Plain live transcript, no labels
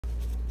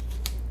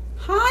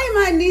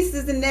Hi, my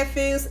nieces and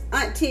nephews.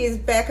 Auntie is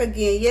back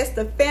again. Yes,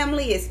 the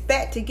family is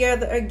back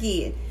together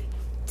again.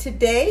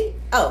 Today,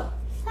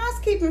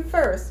 housekeeping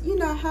first. You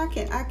know, I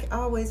can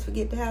always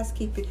forget the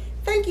housekeeping.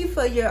 Thank you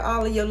for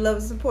all of your love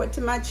and support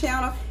to my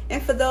channel.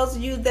 And for those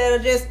of you that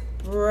are just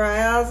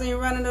browsing,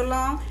 running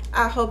along,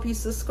 I hope you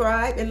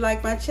subscribe and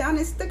like my channel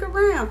and stick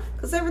around,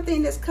 because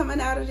everything that's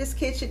coming out of this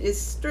kitchen is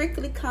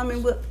strictly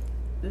coming with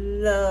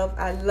love.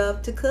 I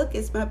love to cook.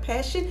 It's my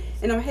passion,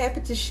 and I'm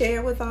happy to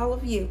share with all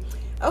of you.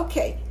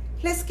 Okay,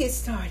 let's get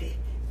started.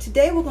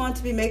 Today we're going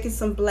to be making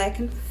some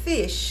blackened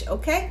fish,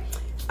 okay?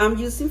 I'm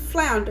using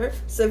flounder,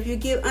 so if you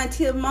give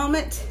Auntie a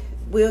moment,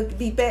 we'll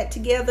be back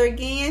together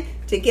again,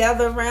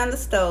 together around the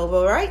stove,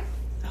 all right?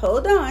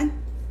 Hold on.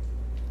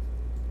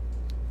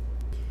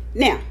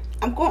 Now,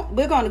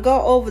 we're going to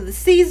go over the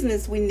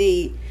seasonings we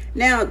need.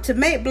 Now, to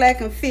make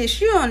blackened fish,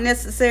 you don't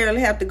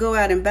necessarily have to go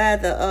out and buy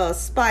the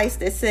spice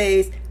that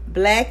says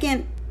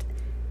blackened.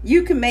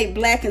 You can make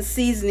blackened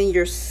seasoning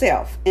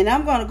yourself. And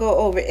I'm going to go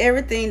over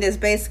everything that's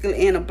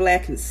basically in a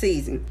blackened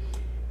seasoning.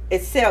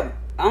 Except,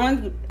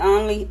 only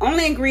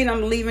ingredient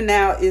I'm leaving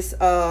out is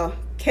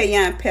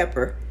cayenne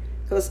pepper.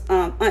 Because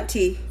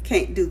Auntie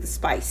can't do the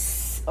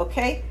spice.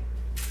 Okay?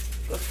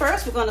 But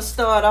first, we're going to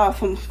start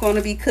off. I'm going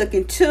to be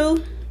cooking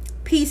 2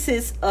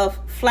 pieces of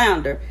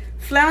flounder.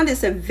 Flounder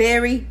is a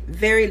very,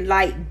 very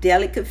light,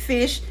 delicate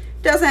fish.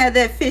 Doesn't have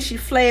that fishy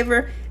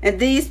flavor. And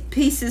these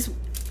pieces,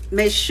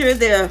 make sure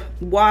they're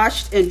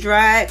washed and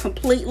dried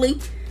completely,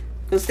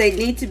 because they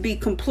need to be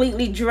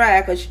completely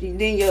dry, because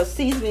then your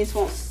seasonings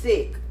won't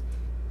stick.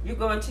 I'm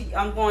going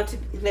to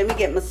let me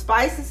get my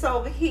spices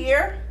over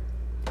here,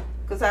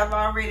 because I've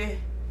already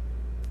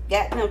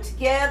got them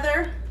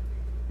together.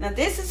 Now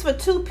this is for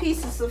 2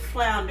 pieces of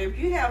flounder. If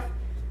you have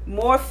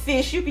more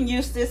fish, you can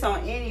use this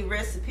on any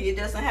recipe. It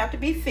doesn't have to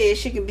be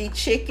fish. It can be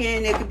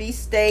chicken, it can be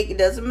steak, it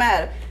doesn't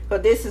matter.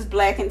 But this is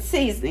blackened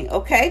seasoning,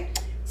 okay?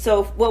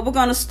 So what we're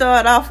going to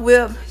start off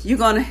with, you're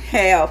going to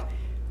have,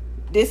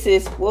 this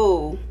is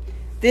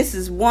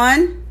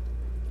 1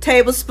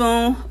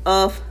 tablespoon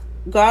of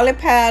garlic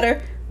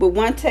powder with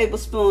 1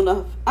 tablespoon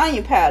of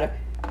onion powder.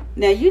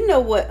 Now, you know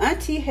what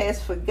Auntie has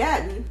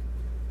forgotten?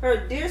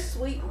 Her dear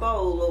sweet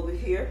bowl over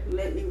here.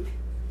 Let me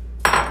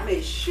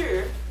make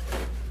sure.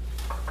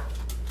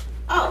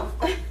 Oh,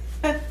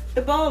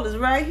 the bowl is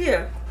right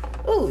here.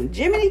 Ooh,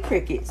 Jiminy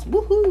Crickets.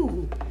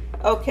 Woohoo.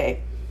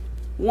 Okay.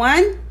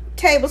 1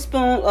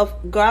 tablespoon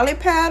of garlic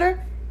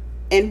powder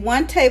and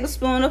 1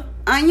 tablespoon of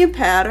onion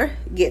powder.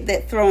 Get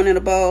that thrown in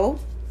a bowl.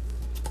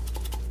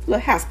 Little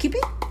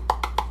housekeeping.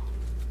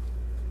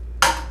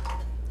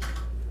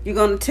 You're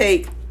going to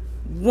take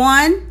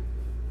 1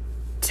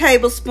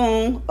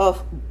 tablespoon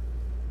of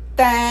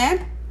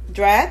thyme,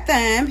 dried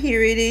thyme.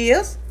 Here it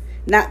is.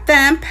 Not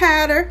thyme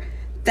powder,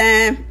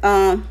 thyme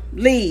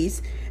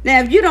leaves.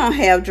 Now, if you don't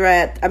have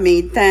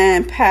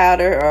thyme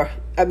powder, or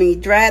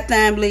dried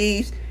thyme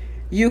leaves,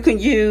 you can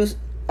use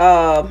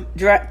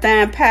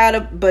thyme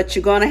powder, but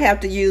you're going to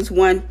have to use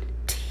 1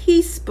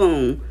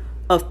 teaspoon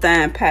of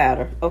thyme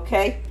powder,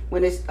 okay?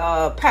 When it's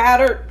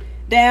powdered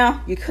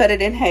down, you cut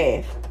it in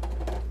half,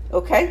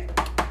 okay?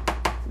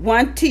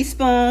 1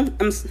 teaspoon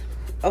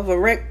of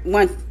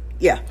 1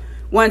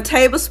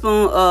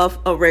 tablespoon of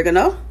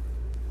oregano.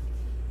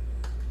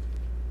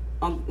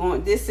 I'm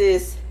going to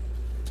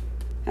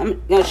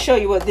show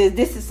you what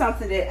this is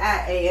something that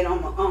I add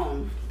on my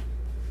own.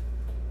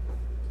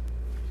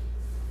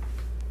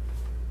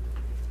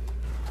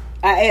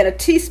 I add a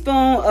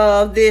teaspoon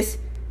of this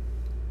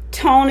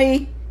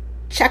Tony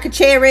chocolate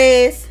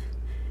cherries.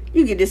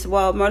 You can get this at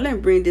Walmart. Let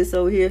me bring this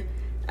over here.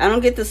 I don't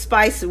get the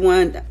spicy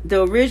one.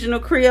 The original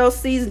Creole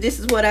season.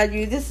 This is what I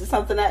use. This is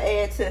something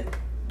I add to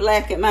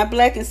blackened. My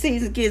blackened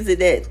season gives it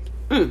that.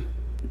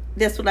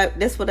 That's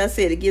what I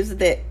said. It gives it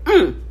that.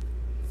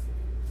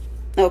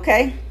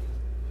 Okay.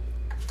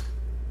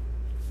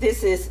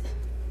 This is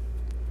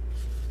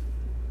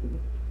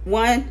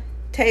 1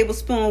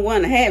 tablespoon,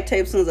 1.5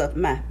 tablespoons of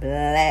my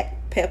black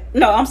pepper.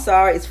 No, I'm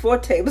sorry. It's 4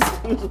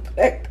 tablespoons of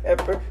black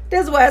pepper.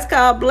 That's why it's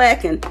called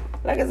blackened.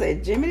 Like I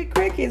said, Jiminy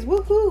Crickets.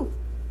 Woohoo.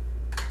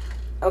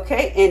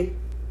 Okay, and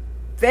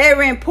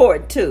very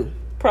important too,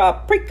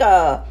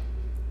 paprika.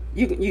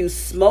 You can use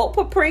smoked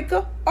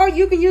paprika, or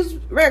you can use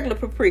regular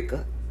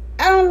paprika.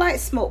 I don't like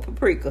smoked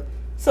paprika,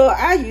 so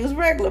I use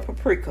regular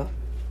paprika.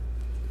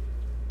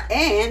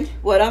 And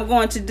what I'm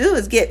going to do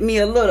is get me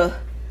a little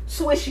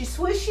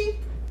swishy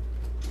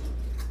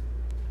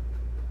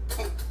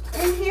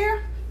in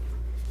here,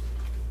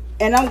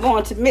 and I'm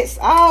going to mix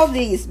all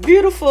these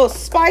beautiful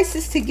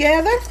spices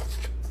together.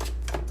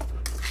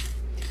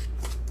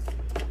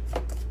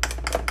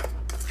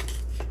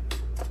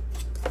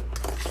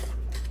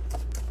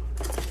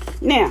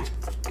 Now,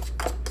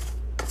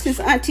 since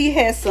Auntie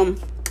has some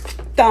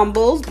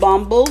bumbles,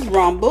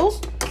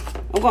 rumbles,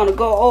 I'm going to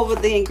go over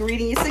the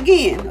ingredients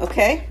again,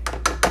 okay?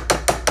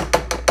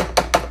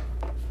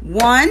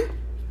 1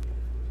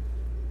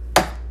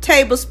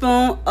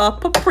 tablespoon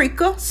of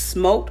paprika,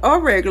 smoked or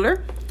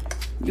regular.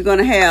 You're going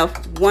to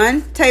have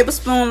 1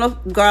 tablespoon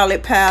of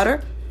garlic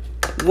powder,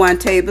 1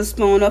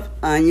 tablespoon of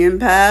onion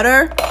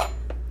powder,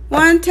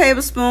 1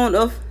 tablespoon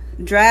of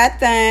dried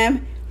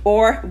thyme,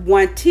 or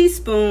 1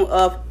 teaspoon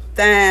of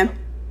thyme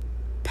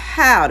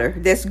powder.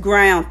 That's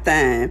ground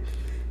thyme.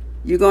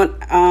 You're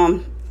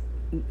going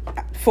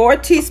 4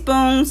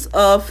 teaspoons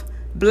of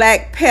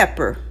black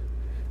pepper,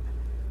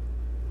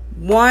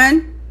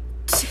 1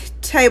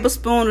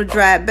 tablespoon of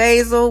dried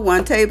basil,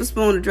 1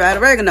 tablespoon of dried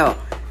oregano.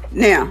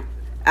 Now,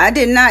 I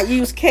did not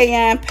use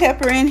cayenne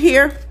pepper in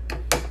here,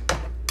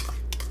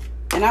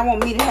 and I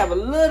want me to have a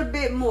little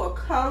bit more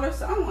color,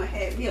 so I'm going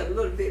to add me a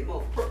little bit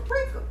more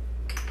paprika.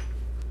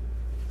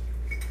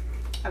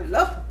 I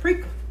love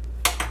paprika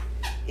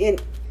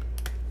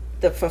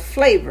for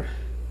flavor.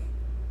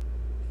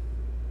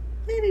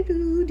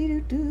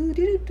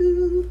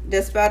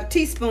 That's about a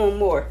teaspoon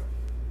more.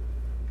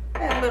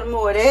 Add a little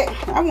more of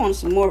that. I want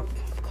some more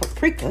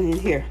paprika in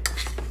here.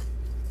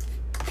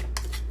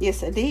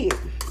 Yes, I did.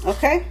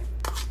 Okay.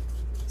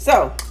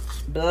 So,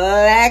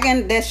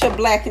 that's your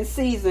blackened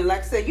seasoning.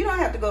 Like I said, you don't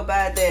have to go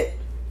buy that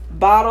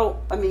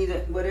bottle. I mean,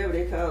 whatever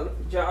they call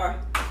it,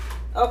 jar.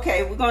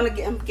 Okay, we're going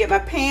to get my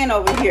pan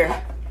over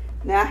here.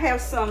 Now, I have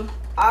some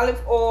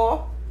olive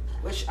oil,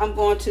 which I'm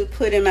going to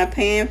put in my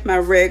pan, my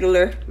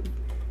regular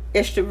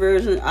extra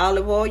virgin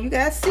olive oil. You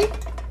guys see?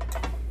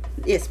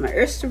 Yes, my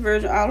extra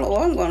virgin olive oil.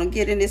 I'm going to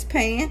get in this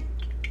pan.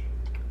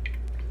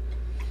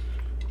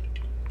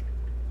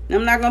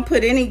 I'm not going to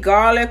put any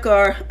garlic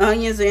or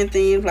onions or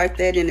anything like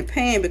that in the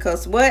pan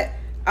because what?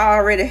 I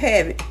already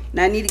have it.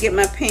 Now I need to get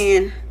my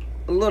pan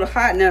a little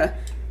hot. Now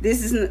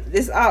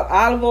this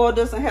olive oil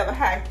doesn't have a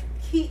high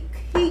heat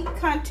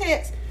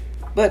context,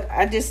 but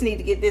I just need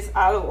to get this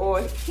olive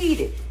oil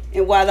heated.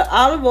 And while the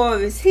olive oil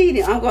is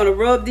heating, I'm going to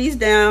rub these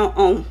down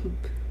on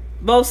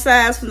both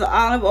sides from the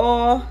olive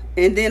oil,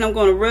 and then I'm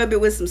going to rub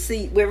it with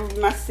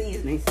my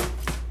seasonings.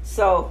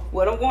 So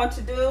what I'm going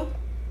to do,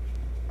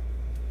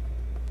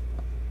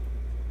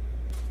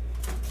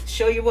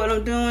 show you what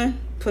I'm doing.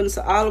 Putting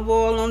some olive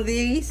oil on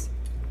these.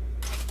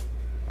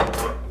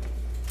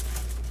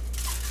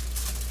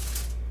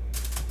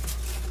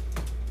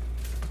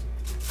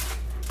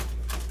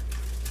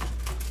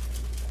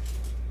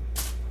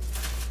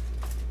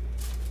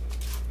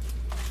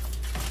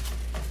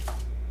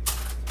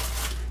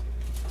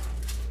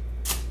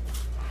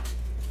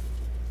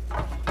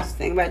 Just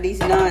think about these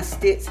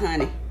non-sticks,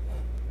 honey.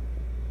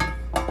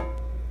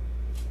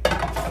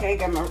 Okay,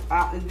 got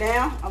my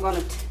down.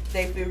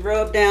 They've been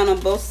rubbed down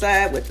on both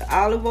sides with the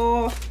olive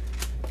oil.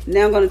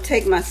 Now I'm going to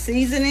take my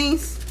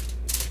seasonings.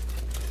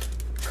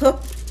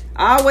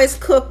 Always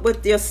cook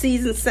with your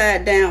seasoned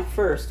side down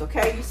first,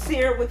 okay? You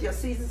sear with your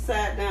seasoned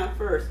side down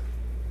first.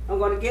 I'm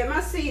going to get my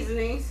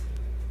seasonings,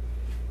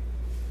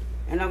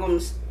 and I'm going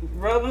to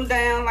rub them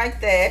down like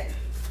that.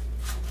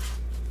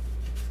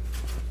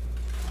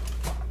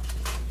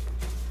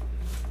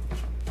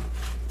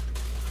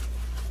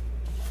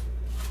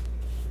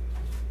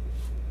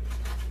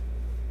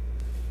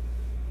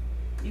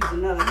 Use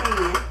another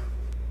hand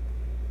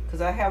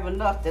because I have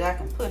enough that I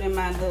can put in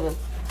my little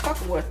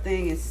Tupperware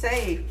thing and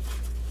save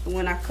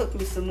when I cook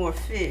me some more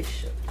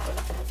fish.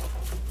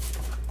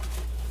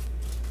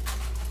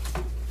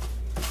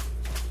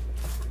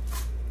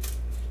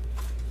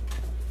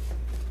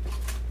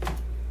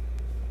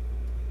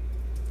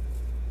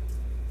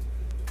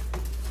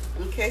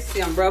 Okay,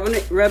 see, I'm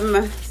rubbing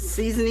my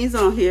seasonings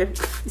on here.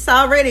 It's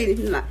already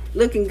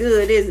looking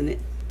good, isn't it?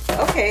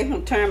 Okay, I'm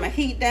gonna turn my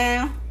heat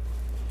down.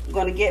 I'm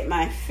going to get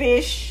my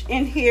fish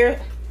in here.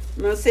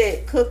 Remember I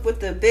said cook with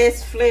the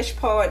best flesh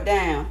part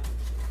down.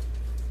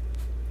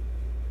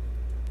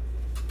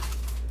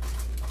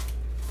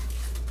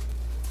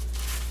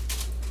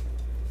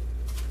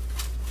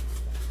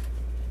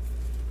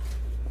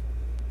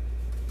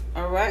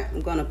 Alright,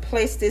 I'm going to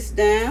place this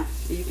down.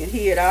 You can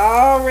hear it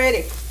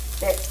already.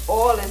 That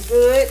oil is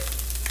good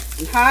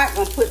and hot. I'm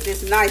going to put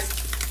this nice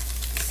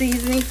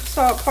seasoning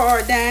salt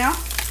part down.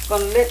 I'm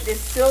going to let this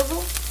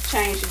sizzle.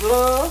 Change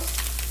gloves.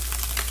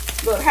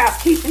 Little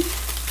housekeeping.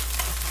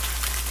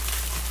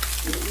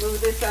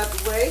 Move this out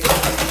the way.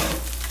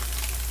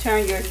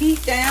 Turn your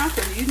heat down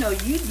because you know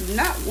you do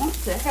not want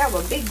to have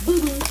a big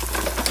boom,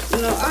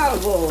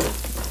 olive oil.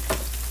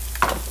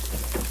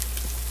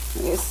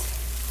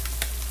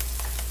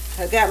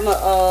 I got my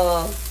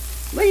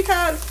what do you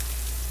call it?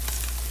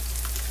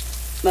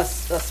 My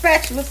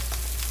spatula.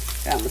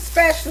 Got my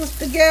spatulas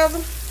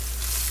together.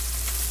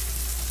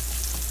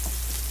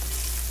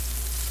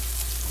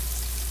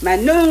 My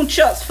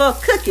nunchucks for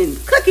cooking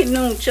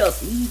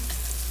nunchucks.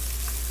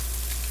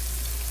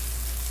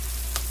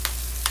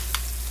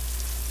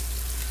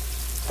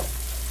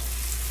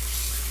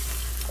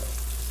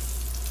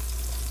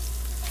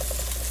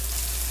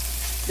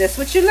 That's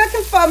what you're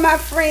looking for, my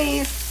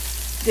friends.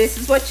 This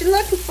is what you're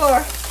looking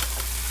for.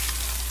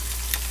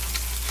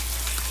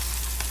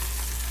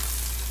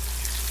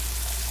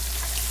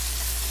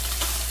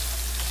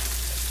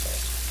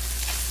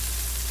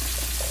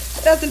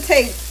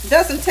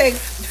 Doesn't take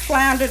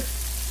flounder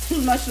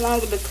too much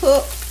longer to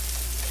cook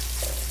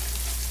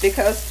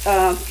because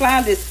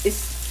flounder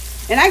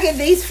is And I get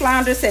these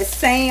flounders at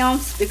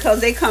Sam's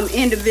because they come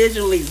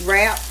individually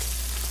wrapped.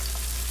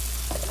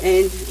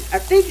 And I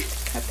think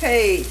I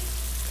paid,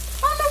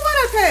 I don't know what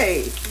I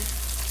paid,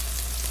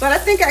 but I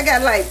think I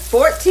got like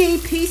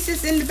 14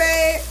 pieces in the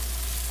bag.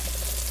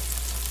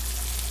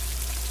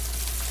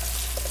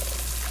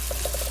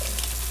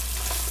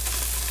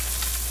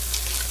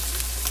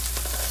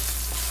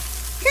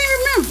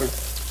 Can't remember.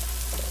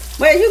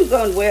 Well, you can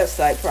go on the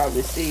website,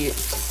 probably see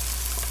it.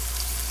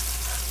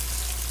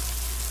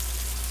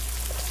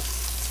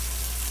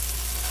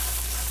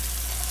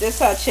 This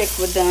how checks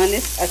were done.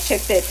 I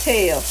checked that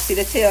tail. See,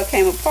 the tail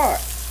came apart.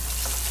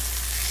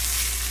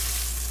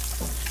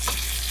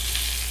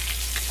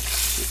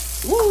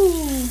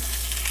 Woo!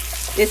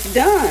 It's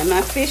done.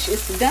 My fish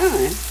is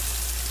done.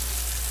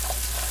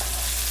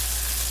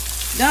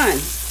 Done.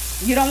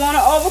 You don't want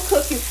to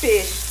overcook your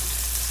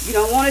fish. You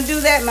don't want to do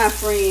that, my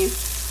friend.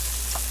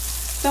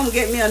 So I'm gonna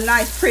get me a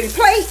nice pretty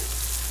plate.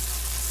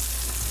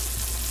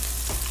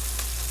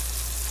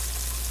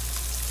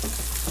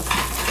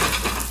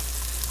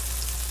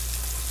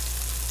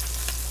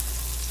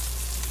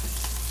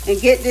 And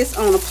get this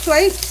on a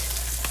plate.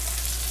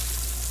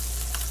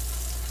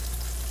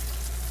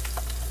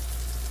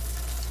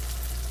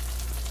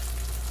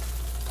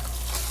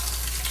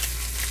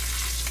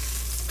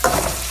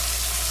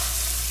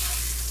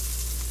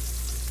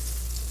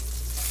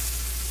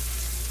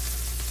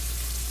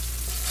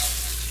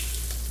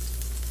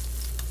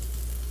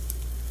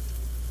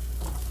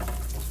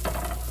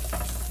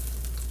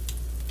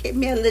 Get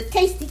me a little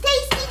tasty.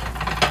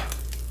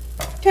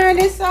 Turn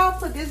this off,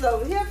 put this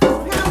over here for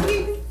some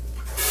housekeeping.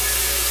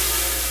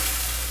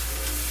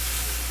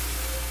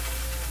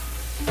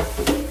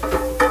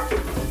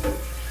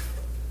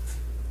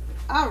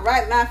 All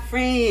right, my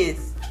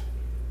friends.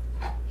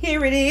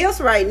 Here it is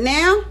right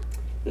now.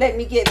 Let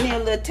me get me a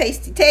little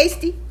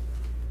tasty.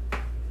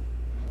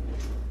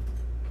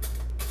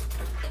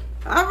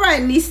 All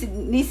right,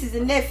 nieces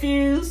and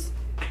nephews.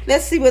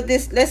 Let's see what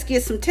this, let's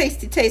get some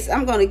tasty taste.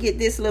 I'm going to get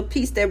this little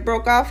piece that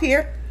broke off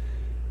here.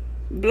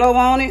 Blow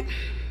on it.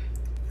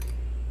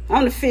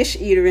 I'm the fish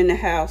eater in the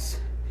house.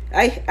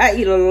 I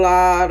eat a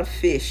lot of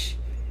fish.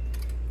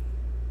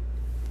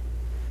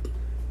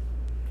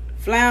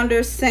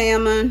 Flounder,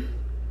 salmon,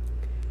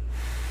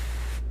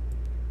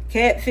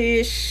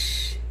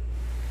 catfish.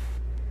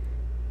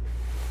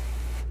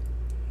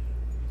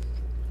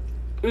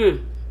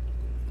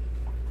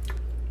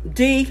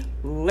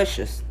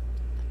 Delicious.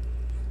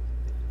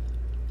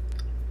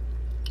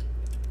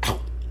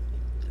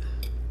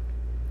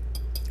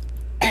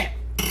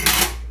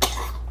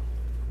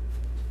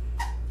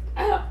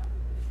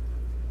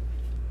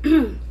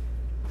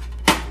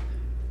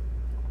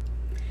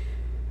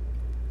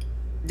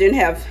 Didn't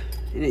have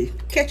any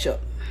ketchup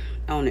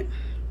on it.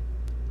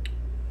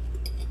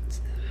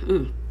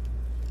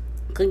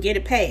 Couldn't get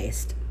it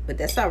past, but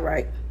that's all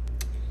right.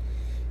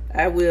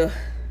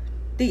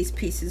 These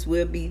pieces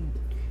will be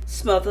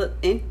smothered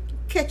in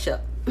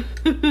ketchup.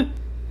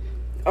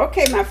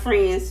 Okay, my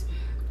friends.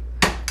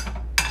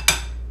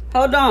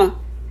 Hold on.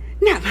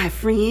 Now, my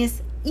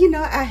friends, you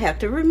know, I have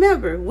to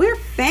remember, we're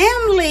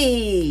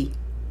family.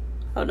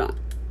 Hold on.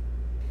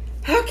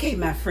 Okay,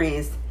 my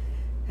friends.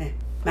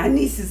 My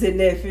nieces and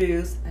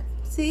nephews.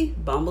 See,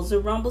 bumbles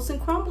and rumbles and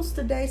crumbles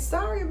today.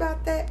 Sorry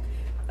about that.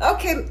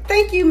 Okay,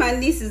 thank you, my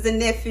nieces and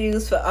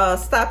nephews, for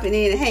stopping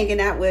in and hanging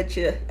out with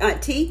your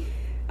auntie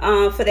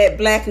for that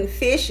blackened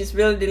fish. It's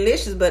really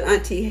delicious, but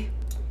auntie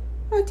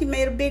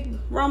made a big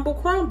rumble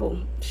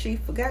crumble. She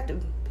forgot to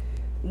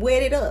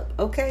wet it up,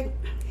 okay?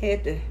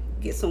 Had to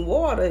get some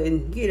water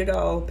and get it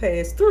all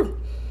passed through.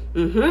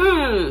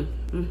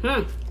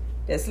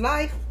 That's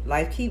life.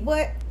 Life keep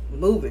what?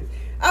 Moving.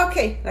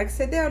 Okay, like I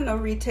said, there are no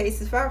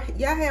retastes. If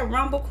y'all have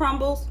rumble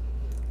crumbles,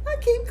 I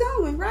keep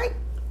going, right?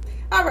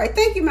 All right,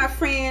 thank you, my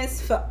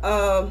friends, for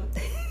I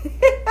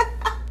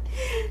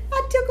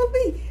tickled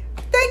me.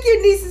 Thank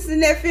you, nieces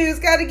and nephews.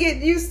 Got to get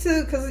used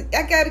to, because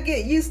I got to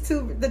get used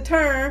to the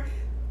term.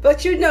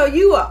 But you know,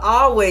 you are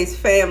always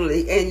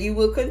family, and you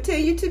will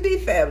continue to be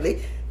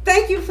family.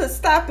 Thank you for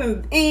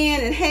stopping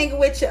in and hanging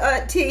with your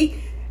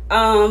auntie.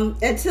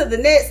 Until the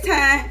next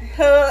time,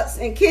 hugs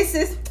and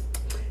kisses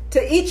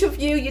to each of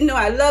you. You know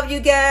I love you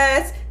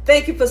guys.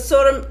 Thank you for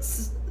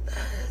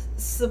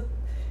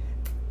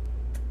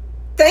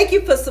thank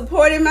you for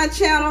supporting my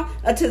channel.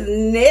 Until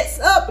the next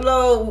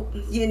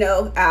upload, you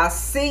know, I'll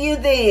see you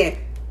then.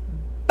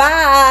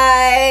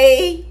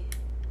 Bye.